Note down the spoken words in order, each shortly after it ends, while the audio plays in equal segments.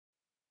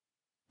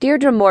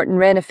Deirdre Morton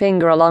ran a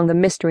finger along the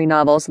mystery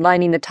novels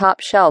lining the top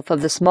shelf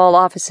of the small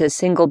office's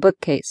single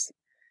bookcase.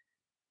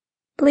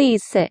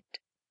 "Please sit."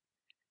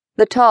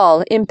 The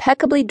tall,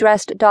 impeccably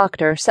dressed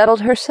doctor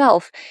settled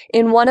herself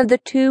in one of the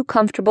two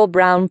comfortable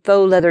brown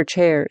faux leather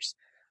chairs.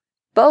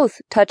 Both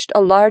touched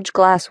a large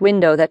glass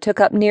window that took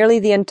up nearly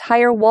the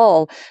entire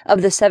wall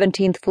of the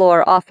 17th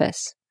floor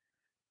office.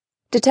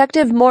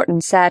 Detective Morton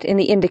sat in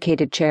the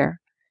indicated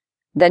chair.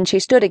 Then she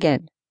stood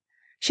again.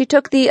 She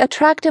took the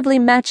attractively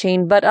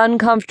matching but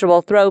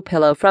uncomfortable throw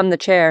pillow from the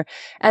chair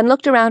and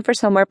looked around for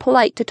somewhere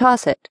polite to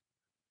toss it.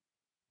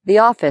 The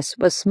office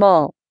was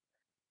small.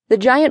 The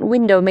giant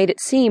window made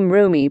it seem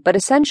roomy, but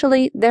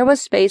essentially there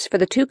was space for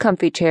the two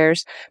comfy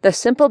chairs, the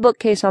simple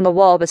bookcase on the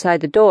wall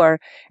beside the door,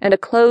 and a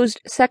closed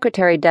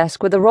secretary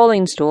desk with a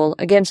rolling stool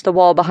against the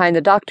wall behind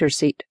the doctor's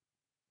seat.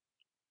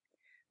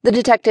 The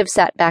detective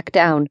sat back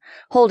down,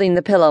 holding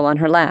the pillow on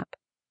her lap.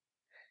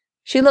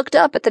 She looked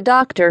up at the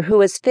doctor, who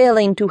was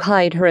failing to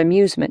hide her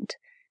amusement,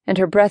 and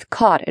her breath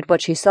caught at what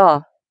she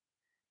saw.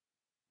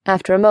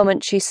 After a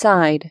moment she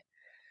sighed,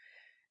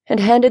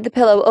 and handed the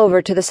pillow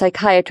over to the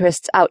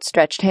psychiatrist's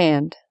outstretched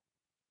hand.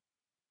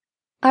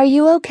 "Are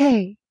you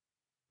okay?"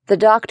 The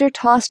doctor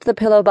tossed the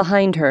pillow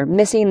behind her,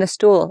 missing the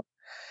stool.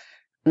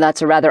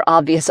 "That's a rather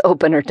obvious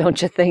opener,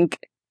 don't you think?"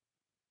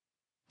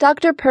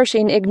 Dr.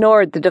 Pershing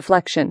ignored the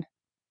deflection.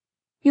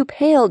 "You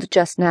paled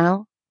just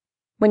now,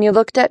 when you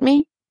looked at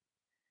me."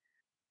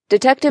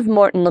 Detective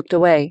Morton looked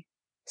away,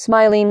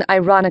 smiling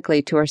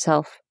ironically to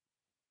herself.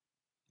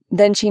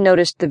 Then she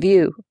noticed the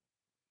view.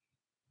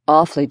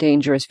 "Awfully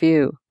dangerous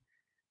view.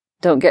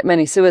 Don't get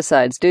many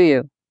suicides, do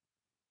you?"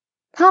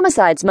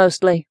 "Homicides,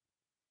 mostly."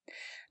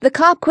 The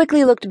cop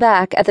quickly looked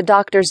back at the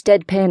doctor's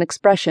deadpan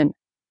expression.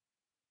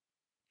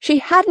 She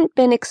hadn't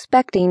been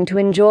expecting to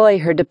enjoy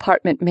her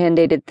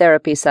department-mandated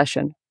therapy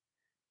session.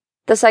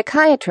 The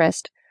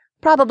psychiatrist,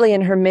 probably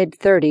in her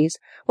mid-30s,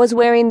 was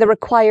wearing the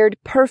required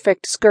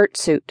perfect skirt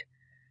suit.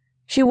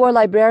 She wore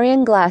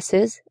librarian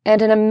glasses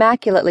and an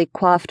immaculately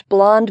coiffed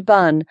blonde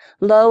bun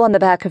low on the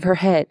back of her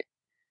head.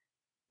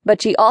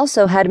 But she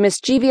also had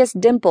mischievous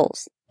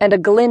dimples and a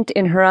glint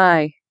in her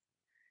eye.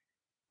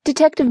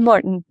 "Detective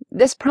Morton,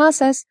 this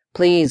process—"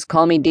 "Please,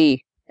 call me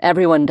Dee.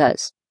 Everyone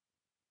does."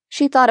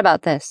 She thought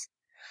about this.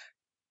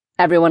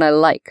 "Everyone I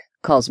like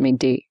calls me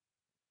Dee."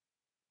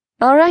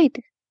 All right,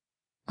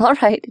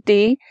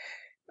 Dee.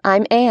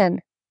 I'm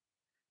Anne.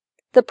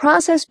 The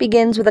process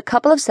begins with a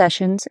couple of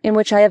sessions in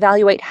which I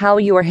evaluate how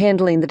you are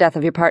handling the death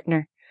of your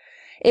partner.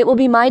 It will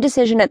be my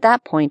decision at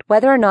that point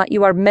whether or not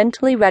you are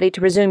mentally ready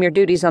to resume your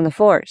duties on the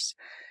force.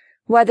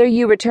 Whether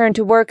you return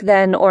to work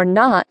then or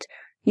not,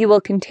 you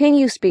will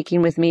continue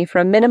speaking with me for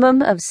a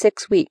minimum of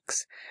 6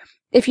 weeks.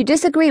 If you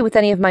disagree with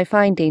any of my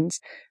findings—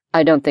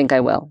 I don't think I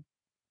will.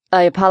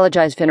 I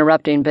apologize for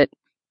interrupting, but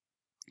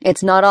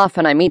it's not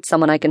often I meet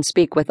someone I can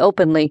speak with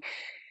openly,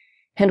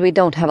 and we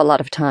don't have a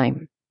lot of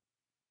time."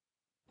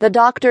 The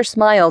doctor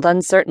smiled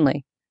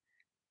uncertainly.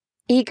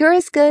 "Eager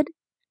is good.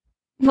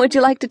 Would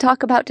you like to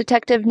talk about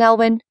Detective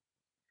Nelwyn?"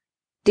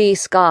 Dee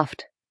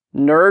scoffed.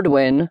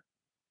 "Nerdwin."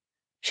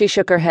 She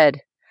shook her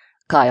head.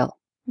 "Kyle.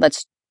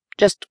 Let's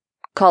just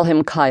call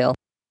him Kyle."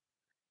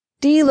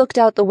 Dee looked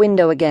out the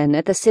window again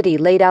at the city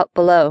laid out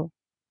below.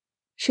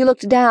 She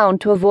looked down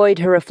to avoid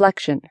her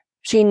reflection.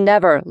 She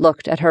never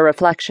looked at her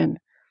reflection.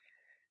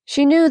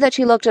 She knew that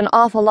she looked an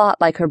awful lot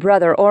like her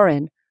brother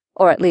Oren,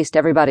 or at least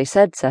everybody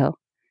said so.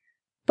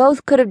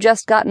 Both could have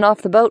just gotten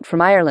off the boat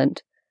from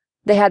Ireland.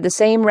 They had the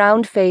same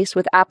round face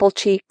with apple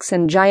cheeks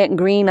and giant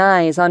green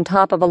eyes on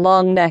top of a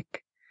long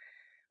neck.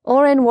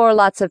 Oren wore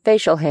lots of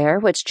facial hair,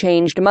 which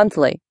changed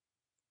monthly.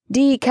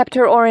 Dee kept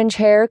her orange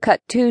hair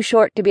cut too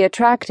short to be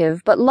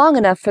attractive, but long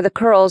enough for the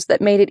curls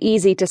that made it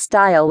easy to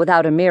style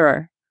without a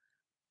mirror.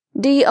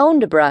 Dee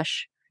owned a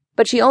brush,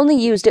 but she only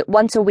used it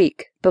once a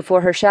week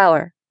before her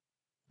shower.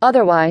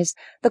 Otherwise,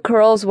 the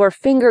curls were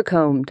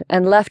finger-combed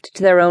and left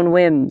to their own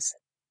whims.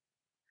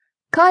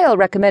 Kyle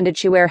recommended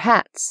she wear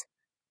hats,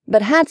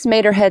 but hats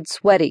made her head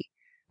sweaty,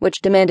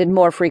 which demanded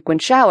more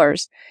frequent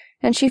showers,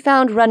 and she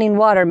found running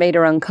water made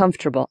her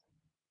uncomfortable.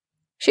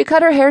 She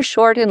cut her hair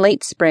short in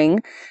late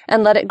spring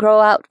and let it grow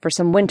out for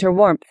some winter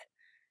warmth.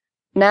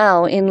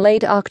 Now, in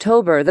late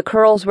October, the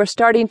curls were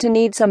starting to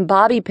need some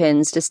bobby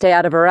pins to stay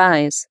out of her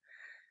eyes.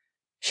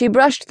 She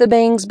brushed the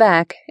bangs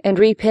back and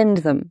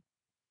repinned them.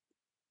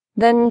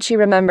 Then she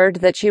remembered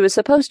that she was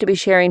supposed to be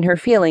sharing her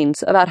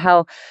feelings about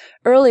how,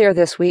 earlier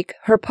this week,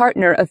 her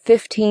partner of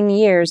 15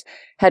 years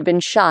had been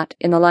shot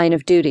in the line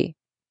of duty.